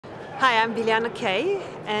Hi, I'm BILIANA K,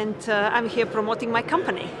 and I'm here promoting my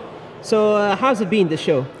company. So how's it been, the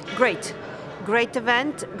show? Great. Great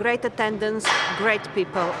event, great attendance, great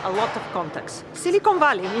people, a lot of contacts. Silicon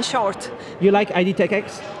Valley, in short. You like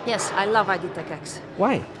IDTechEx? Yes, I love IDTechEx.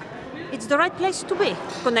 Why? It's the right place to be,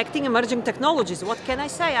 connecting emerging technologies. What can I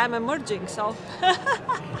say? I'm emerging, so...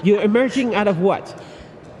 You're emerging out of what?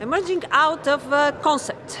 Emerging out of a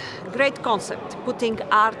concept, great concept, putting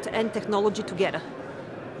art and technology together.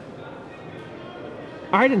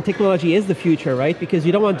 Art and technology is the future, right? Because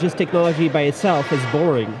you don't want just technology by itself, it's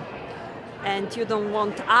boring. And you don't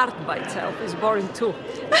want art by itself, it's boring too.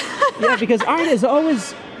 Yeah, because art is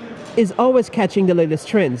always catching the latest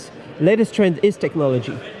trends. Latest trend is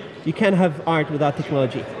technology. You can't have art without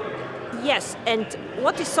technology. Yes, and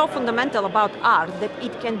what is so fundamental about art that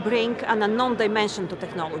it can bring an unknown dimension to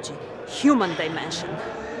technology, human dimension.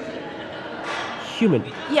 Human?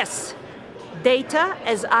 Yes, data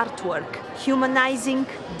as artwork, humanizing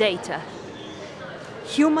data.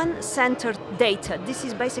 Human-centered data. This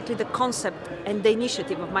is basically the concept and the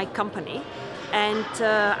initiative of my company, and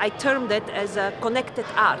I termed it as a connected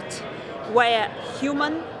art, where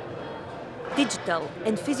human, digital,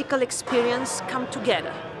 and physical experience come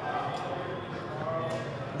together.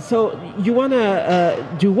 So you want to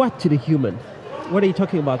do what to the human? What are you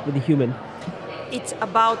talking about with the human? It's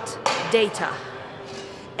about data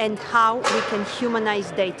and how we can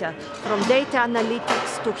humanize data, from data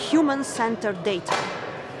analytics to human-centered data.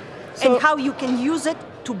 So, and how you can use it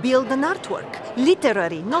to build an artwork,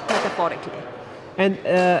 literally, not metaphorically. And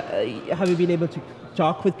have you been able to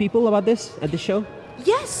talk with people about this at the show?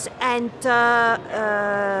 Yes, and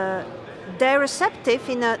they're receptive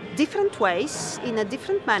in different ways, in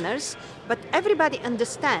different manners, but everybody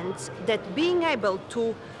understands that being able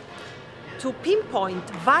to pinpoint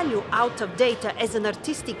value out of data as an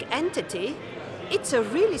artistic entity, it's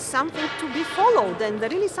really something to be followed and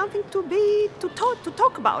really something to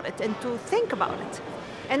talk about it and to think about it.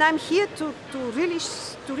 And I'm here to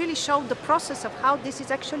really show the process of how this is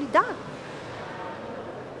actually done.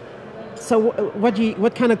 So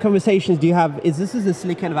what kind of conversations do you have? This is the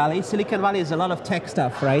Silicon Valley. Silicon Valley is a lot of tech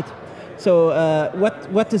stuff, right? So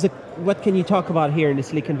what can you talk about here in the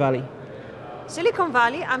Silicon Valley? Silicon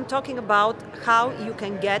Valley, I'm talking about how you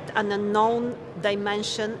can get an unknown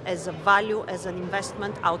dimension as a value, as an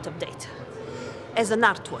investment out of data, as an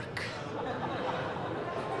artwork.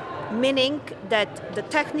 Meaning that the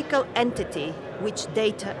technical entity which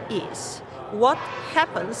data is, what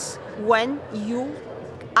happens when you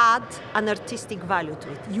add an artistic value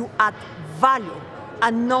to it. You add value,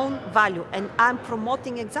 unknown value, and I'm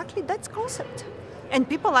promoting exactly that concept. And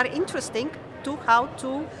people are interested to how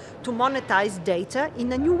to monetize data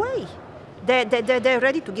in a new way. They're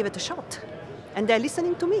ready to give it a shot, and they're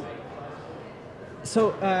listening to me.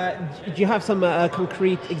 So, do you have some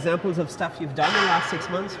concrete examples of stuff you've done in the last 6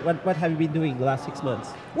 months? What have you been doing the last 6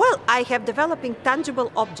 months? Well, I have developing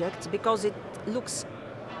tangible objects because it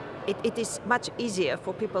is much easier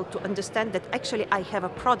for people to understand that actually I have a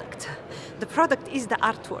product. The product is the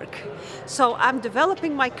artwork. So I'm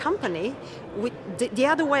developing my company with the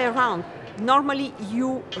other way around. Normally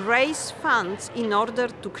you raise funds in order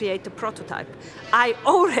to create a prototype. I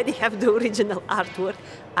already have the original artwork.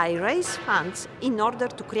 I raise funds in order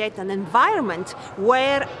to create an environment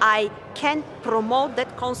where I can promote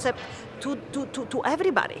that concept to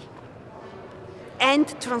everybody and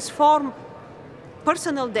transform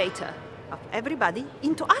personal data of everybody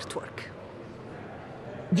into artwork.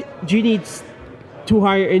 Do you need to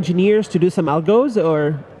hire engineers to do some algos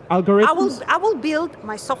or algorithms? I will build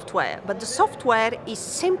my software, but the software is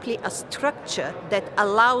simply a structure that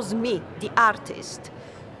allows me, the artist,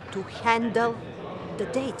 to handle the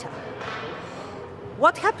data.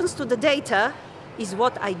 What happens to the data is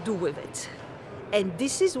what I do with it. And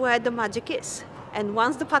this is where the magic is. And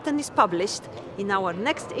once the patent is published, in our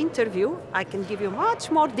next interview, I can give you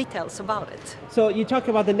much more details about it. So you talk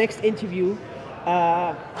about the next interview.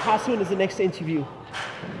 How soon is the next interview?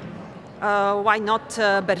 Why not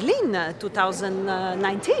Berlin,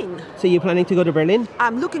 2019? So you're planning to go to Berlin?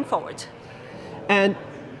 I'm looking forward. And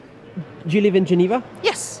do you live in Geneva?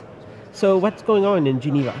 Yes. So what's going on in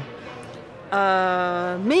Geneva?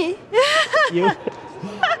 Me. You?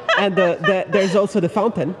 And there's also the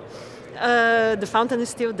fountain. The fountain is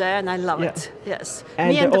still there, and I love it. Yes, and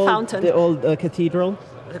me and the fountain. The old cathedral.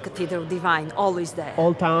 The cathedral divine, always there.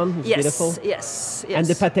 Old town, it's beautiful. Yes, yes. And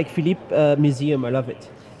the Patek Philippe museum, I love it.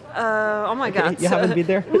 Oh my God! You haven't been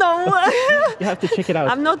there? No. You have to check it out.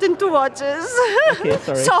 I'm not into watches. Okay,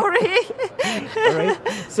 sorry. Sorry. All right.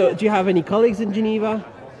 So, do you have any colleagues in Geneva?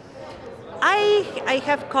 I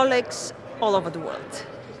have colleagues all over the world.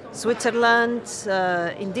 Switzerland,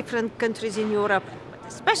 in different countries in Europe,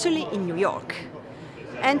 especially in New York.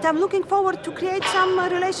 And I'm looking forward to create some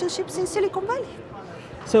relationships in Silicon Valley.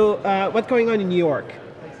 So what's going on in New York?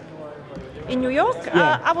 In New York,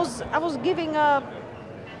 Yeah. I was giving an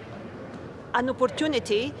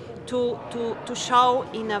opportunity to show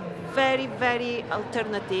in a very, very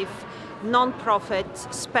alternative, non-profit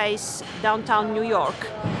space downtown New York.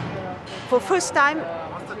 For first time,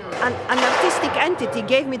 an artistic entity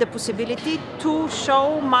gave me the possibility to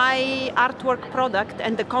show my artwork product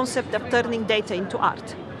and the concept of turning data into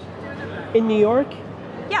art. In New York?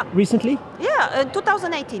 Yeah. Recently? Yeah,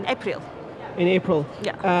 2018, April. In April?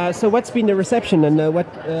 Yeah. So what's been the reception and what,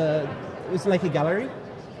 it's like a gallery?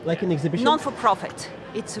 Like an exhibition? Non-for-profit.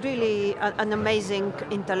 It's really an amazing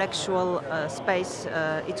intellectual space.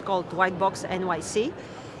 It's called White Box NYC.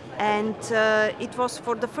 And it was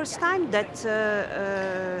for the first time that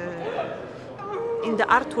in the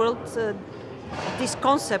art world, this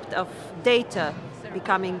concept of data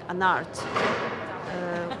becoming an art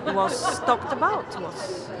was talked about,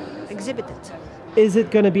 was exhibited. Is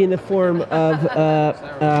it going to be in the form of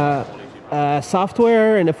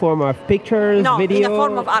software, in the form of pictures, No, video? in the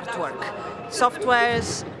form of artwork.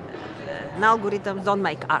 Softwares and algorithms don't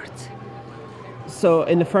make art. So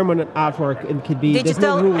in the form of an artwork, it could be there's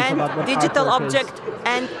no Digital rules and about what digital artwork object is.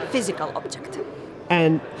 and physical object.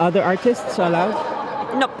 And other artists are allowed?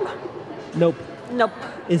 Nope. Nope. Nope.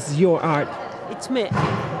 It's your art. It's me.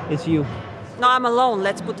 It's you. No, I'm alone,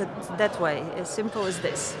 let's put it that way. As simple as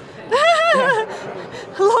this.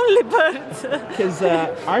 Lonely bird. Because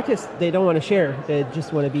artists, they don't want to share. They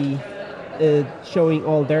just want to be showing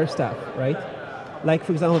all their stuff, right? Like,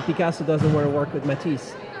 for example, Picasso doesn't want to work with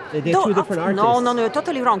Matisse. They're two different artists. No, you're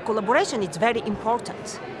totally wrong. Collaboration is very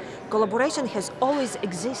important. Collaboration has always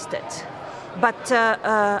existed. But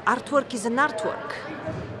artwork is an artwork.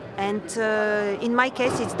 And in my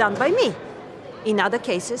case, it's done by me. In other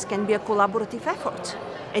cases, can be a collaborative effort.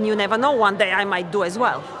 And you never know, one day I might do as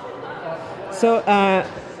well. So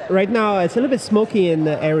right now, it's a little bit smoky in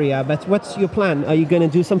the area, but what's your plan? Are you going to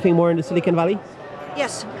do something more in the Silicon Valley?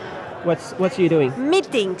 Yes. What's you doing?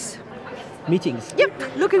 Meetings. Meetings?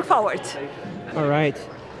 Yep, looking forward. All right.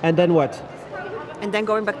 And then what? And then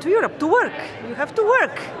going back to Europe to work. You have to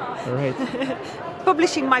work. All right.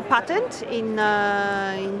 Publishing my patent in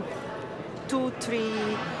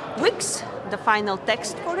 2-3 weeks, the final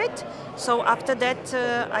text for it. So after that,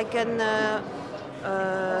 I can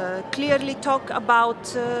clearly talk about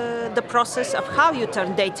the process of how you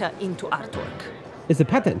turn data into artwork. It's a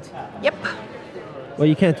patent? Yep. Well,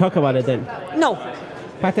 you can't talk about it then. No.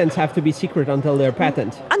 Patents have to be secret until they're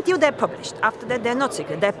patent. Until they're published. After that, they're not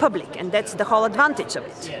secret. They're public, and that's the whole advantage of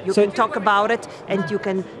it. You So can talk about it, and you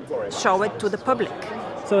can show it to the public.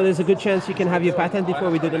 So there's a good chance you can have your patent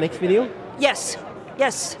before we do the next video? Yes.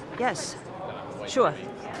 Yes. Yes. Sure.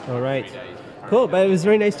 All right. Cool, but it was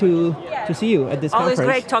very nice to see you at this Always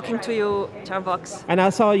conference. great talking to you, Charbox. And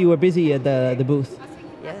I saw you were busy at the booth.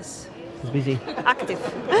 Yes. It was busy. Active.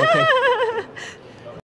 Okay.